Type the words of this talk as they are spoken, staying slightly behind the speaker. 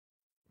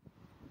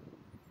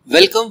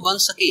Welcome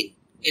once again.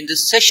 In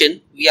this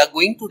session, we are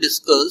going to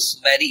discuss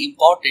very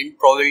important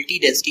probability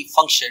density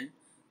function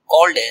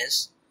called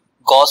as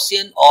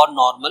Gaussian or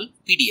normal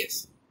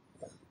PDF.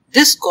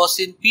 This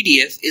Gaussian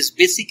PDF is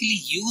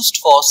basically used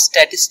for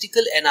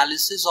statistical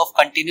analysis of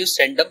continuous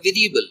random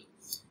variable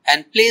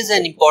and plays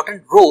an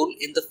important role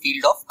in the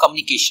field of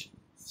communication.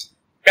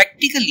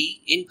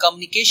 Practically, in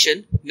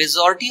communication,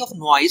 majority of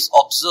noise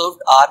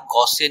observed are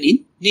Gaussian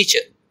in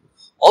nature.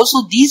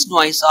 Also, these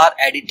noise are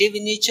additive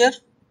in nature,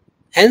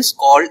 hence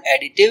called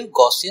additive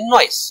Gaussian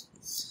noise.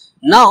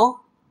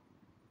 Now,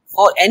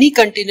 for any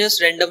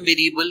continuous random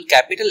variable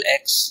capital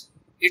X,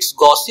 its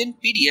Gaussian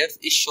PDF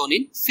is shown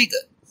in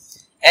figure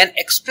and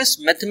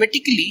expressed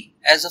mathematically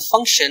as a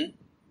function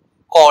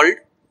called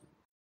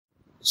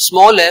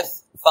small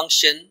f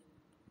function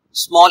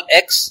small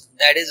x,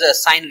 that is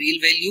assigned real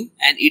value,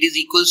 and it is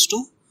equals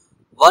to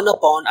 1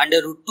 upon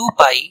under root 2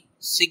 pi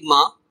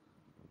sigma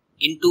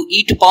into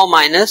e to power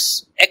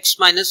minus x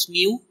minus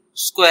mu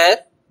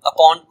square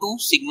upon 2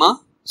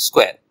 sigma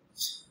square,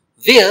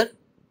 where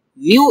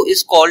mu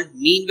is called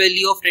mean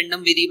value of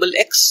random variable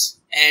x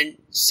and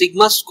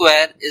sigma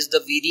square is the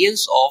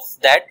variance of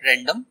that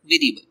random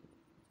variable.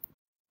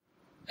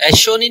 As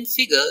shown in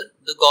figure,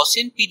 the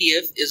Gaussian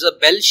PDF is a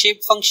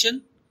bell-shaped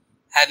function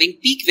having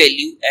peak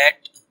value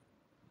at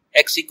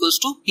x equals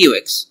to mu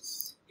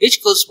x,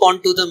 which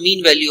correspond to the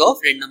mean value of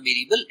random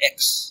variable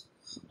x.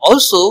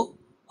 Also,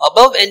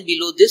 above and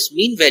below this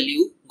mean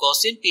value,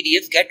 Gaussian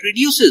PDF get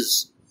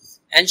reduces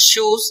and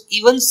shows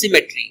even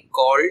symmetry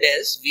called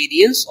as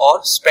variance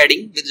or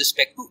spreading with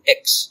respect to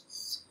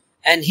x.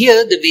 And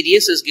here the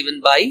variance is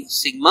given by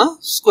sigma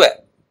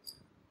square.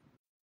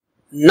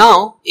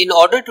 Now, in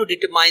order to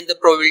determine the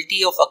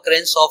probability of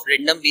occurrence of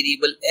random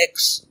variable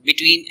x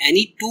between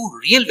any two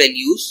real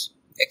values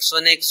x1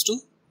 and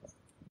x2,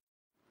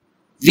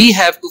 we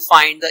have to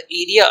find the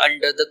area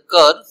under the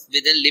curve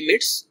within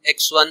limits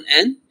x1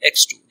 and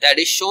x2, that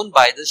is shown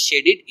by the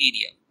shaded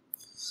area.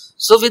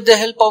 So with the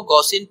help of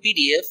Gaussian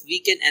PDF, we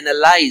can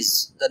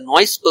analyze the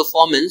noise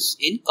performance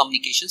in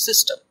communication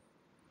system.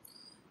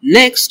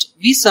 Next,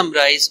 we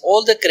summarize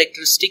all the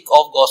characteristics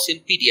of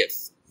Gaussian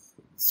PDF.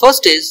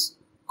 First is,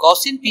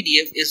 Gaussian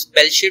PDF is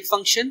bell-shaped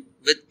function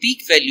with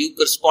peak value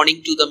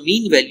corresponding to the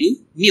mean value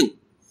mu.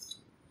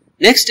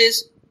 Next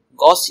is,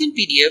 Gaussian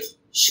PDF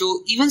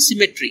show even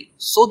symmetry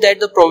so that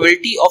the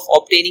probability of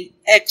obtaining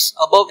x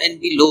above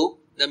and below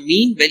the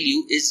mean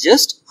value is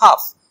just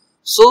half.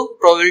 So,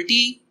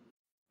 probability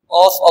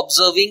of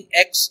observing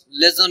x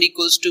less than or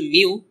equals to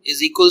mu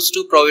is equals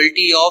to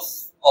probability of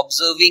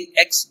observing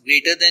x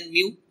greater than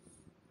mu,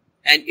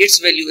 and its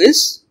value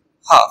is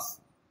half.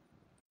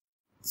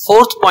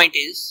 Fourth point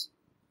is,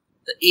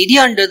 the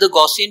area under the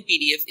Gaussian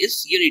PDF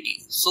is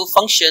unity. So,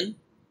 function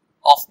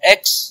of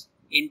x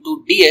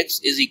into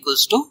dx is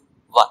equals to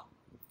 1.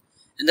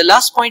 And the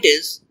last point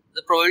is,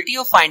 the probability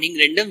of finding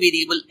random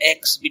variable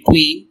x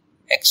between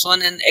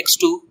x1 and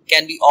x2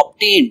 can be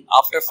obtained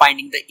after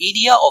finding the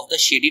area of the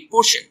shaded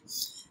portion.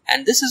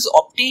 And this is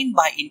obtained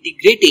by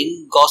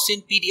integrating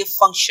Gaussian PDF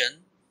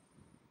function,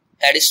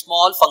 that is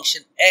small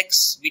function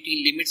x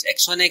between limits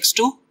x1 and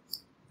x2,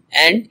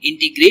 and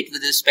integrate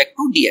with respect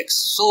to dx.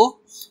 So,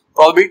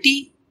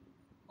 probability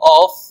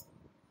of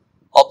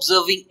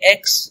observing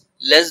x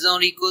less than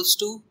or equals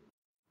to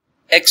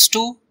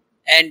x2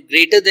 and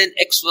greater than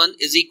x1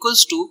 is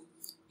equals to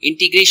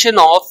integration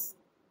of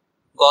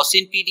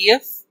Gaussian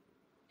PDF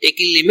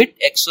taking limit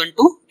x1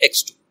 to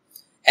x2.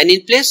 And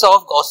in place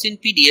of Gaussian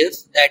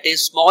PDF, that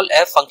is small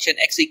f function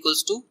x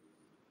equals to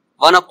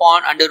 1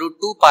 upon under root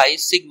 2 pi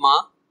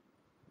sigma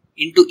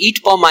into e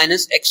to power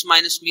minus x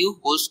minus mu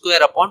whole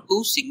square upon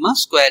 2 sigma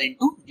square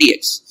into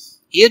dx.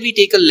 Here we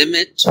take a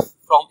limit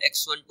from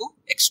x1 to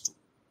x2.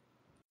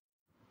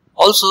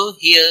 Also,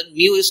 here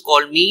mu is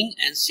called mean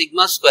and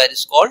sigma square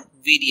is called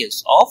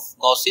variance of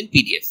Gaussian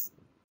PDF.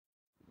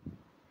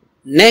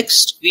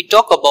 Next, we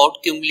talk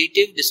about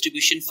cumulative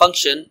distribution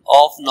function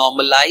of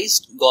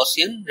normalized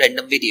Gaussian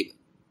random variable.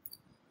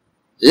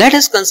 Let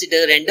us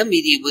consider random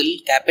variable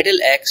capital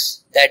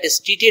X that is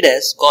treated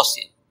as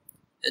Gaussian,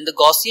 and the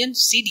Gaussian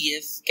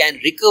CDF can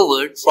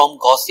recovered from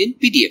Gaussian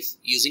PDF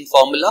using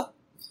formula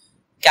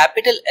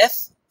capital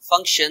F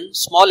function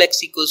small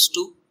x equals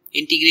to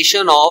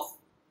integration of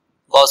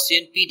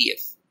Gaussian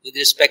PDF with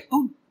respect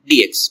to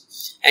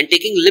dx and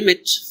taking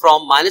limit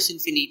from minus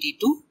infinity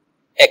to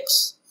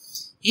x.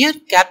 Here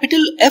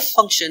capital F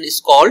function is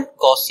called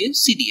Gaussian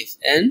CDF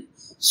and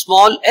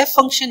small f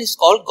function is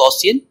called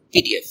Gaussian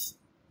PDF.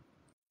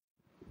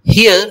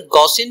 Here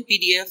Gaussian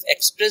PDF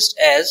expressed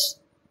as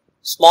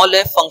small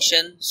f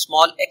function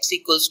small x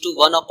equals to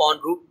 1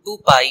 upon root 2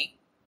 pi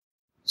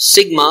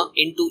sigma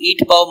into e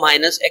to power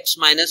minus x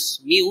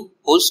minus mu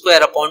whole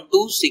square upon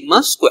 2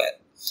 sigma square.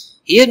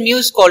 Here mu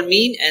is called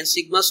mean and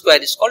sigma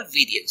square is called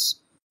variance.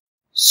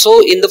 So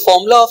in the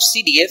formula of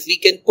CDF we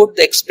can put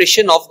the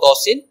expression of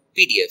Gaussian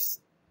PDF.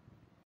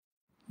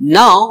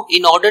 Now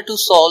in order to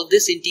solve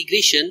this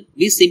integration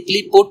we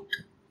simply put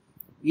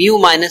mu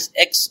minus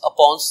x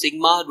upon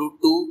sigma root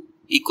 2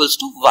 equals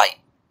to y.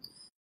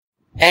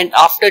 and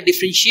after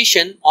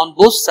differentiation on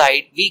both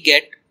sides we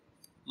get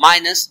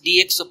minus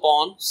dx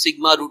upon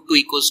sigma root 2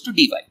 equals to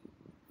dy.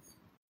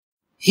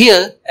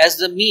 Here, as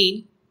the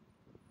mean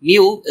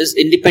mu is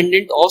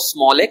independent of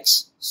small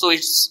x, so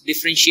its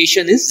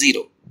differentiation is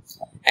 0,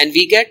 and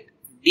we get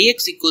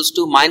dx equals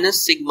to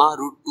minus sigma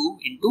root 2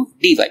 into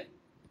dy.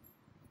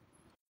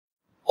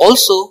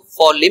 Also,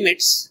 for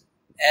limits,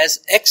 as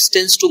x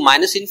tends to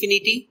minus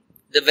infinity,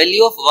 the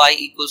value of y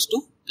equals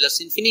to plus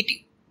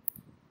infinity,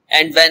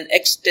 and when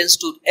x tends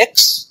to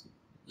x,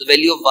 the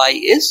value of y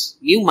is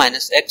mu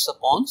minus x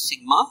upon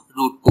sigma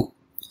root 2.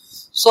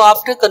 So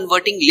after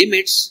converting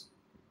limits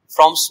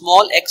from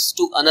small x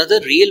to another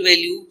real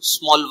value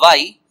small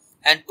y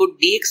and put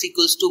dx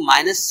equals to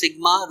minus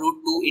sigma root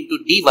 2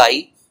 into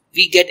dy,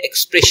 we get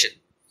expression,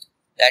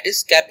 that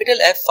is capital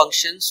F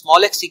function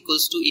small x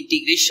equals to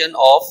integration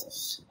of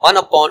 1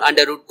 upon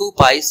under root 2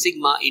 pi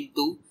sigma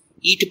into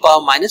e to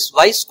power minus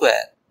y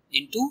square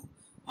into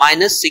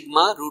minus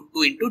sigma root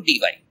 2 into dy.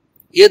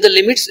 Here the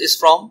limits is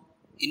from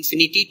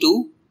infinity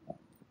to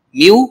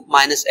mu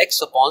minus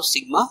x upon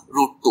sigma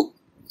root 2.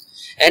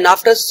 And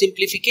after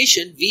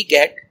simplification we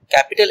get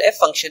capital F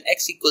function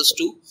x equals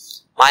to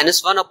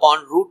minus 1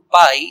 upon root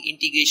pi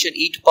integration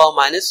e to power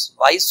minus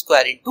y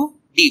square into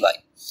dy.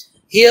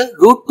 Here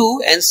root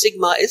 2 and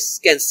sigma is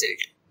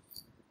cancelled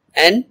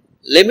and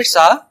limits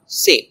are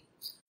same.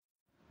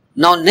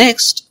 Now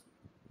next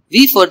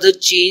we further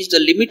change the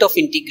limit of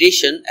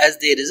integration as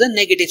there is a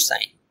negative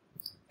sign,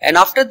 and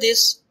after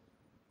this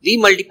we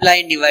multiply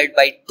and divide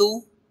by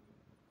 2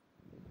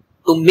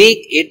 to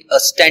make it a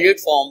standard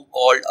form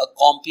called a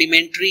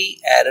complementary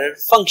error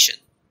function.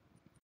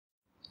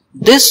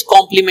 This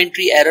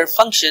complementary error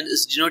function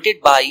is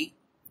denoted by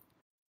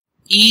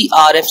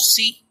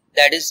ERFC,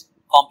 that is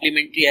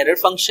complementary error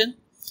function,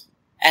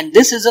 and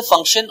this is a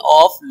function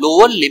of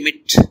lower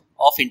limit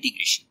of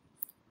integration.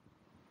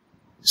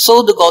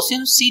 So the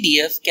Gaussian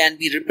CDF can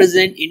be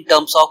represented in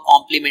terms of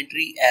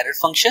complementary error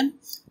function.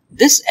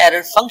 This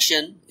error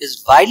function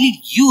is widely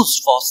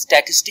used for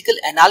statistical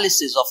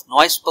analysis of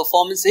noise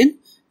performance in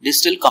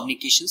digital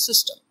communication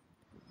system.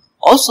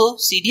 Also,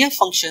 CDF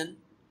function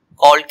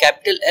called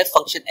capital F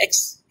function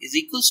x is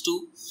equals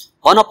to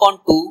 1 upon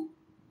 2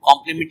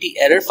 complementary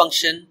error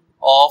function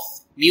of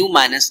mu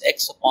minus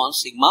x upon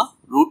sigma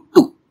root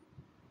 2.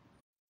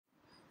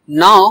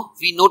 Now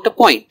we note a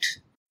point.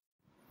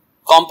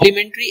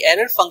 Complementary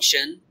error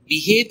function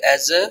behave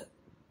as a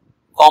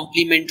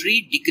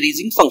complementary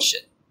decreasing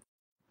function.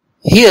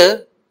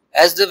 Here,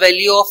 as the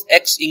value of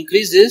x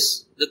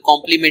increases, the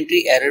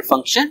complementary error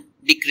function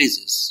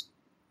decreases.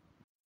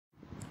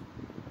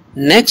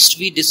 Next,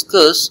 we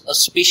discuss a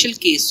special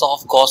case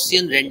of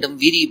Gaussian random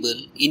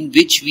variable in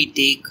which we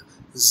take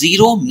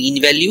 0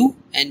 mean value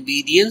and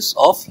variance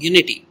of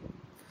unity.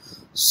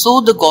 So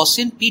the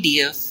Gaussian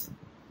PDF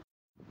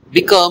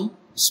become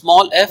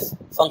small f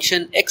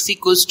function x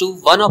equals to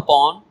 1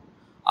 upon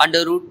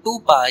under root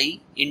 2 pi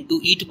into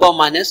e to power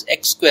minus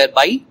x square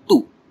by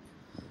 2.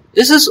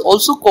 This is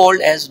also called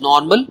as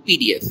normal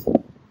PDF.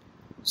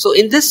 So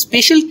in this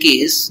special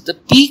case, the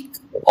peak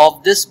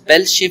of this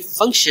bell-shaped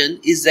function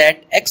is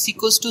at x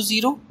equals to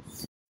 0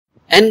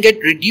 and get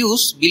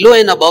reduced below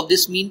and above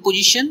this mean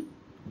position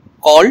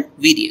called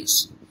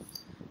variance,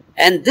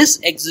 and this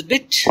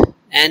exhibit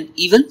an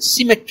even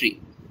symmetry.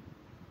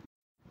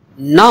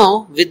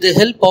 Now with the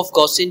help of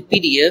Gaussian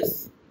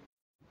PDF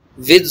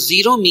with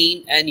 0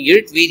 mean and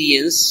unit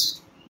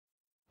variance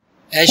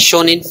as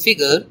shown in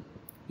figure,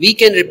 we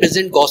can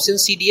represent Gaussian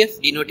CDF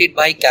denoted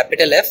by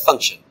capital F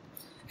function,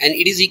 and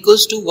it is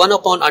equals to 1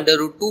 upon under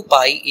root 2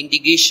 pi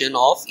integration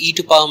of e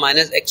to power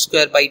minus x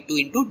square by 2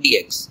 into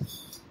dx.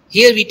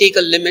 Here we take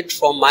a limit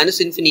from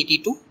minus infinity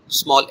to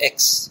small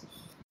x,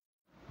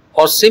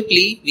 or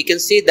simply we can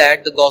say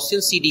that the Gaussian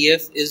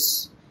CDF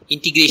is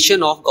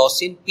integration of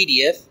Gaussian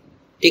PDF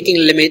taking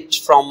limit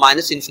from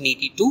minus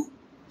infinity to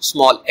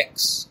small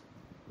x.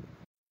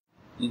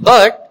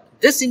 But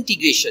this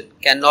integration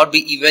cannot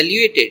be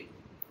evaluated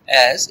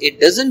as it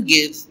doesn't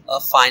give a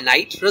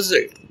finite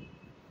result.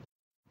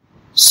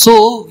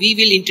 So we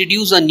will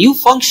introduce a new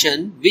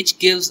function which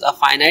gives a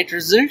finite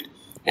result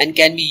and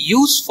can be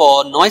used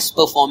for noise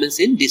performance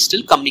in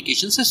digital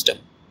communication system.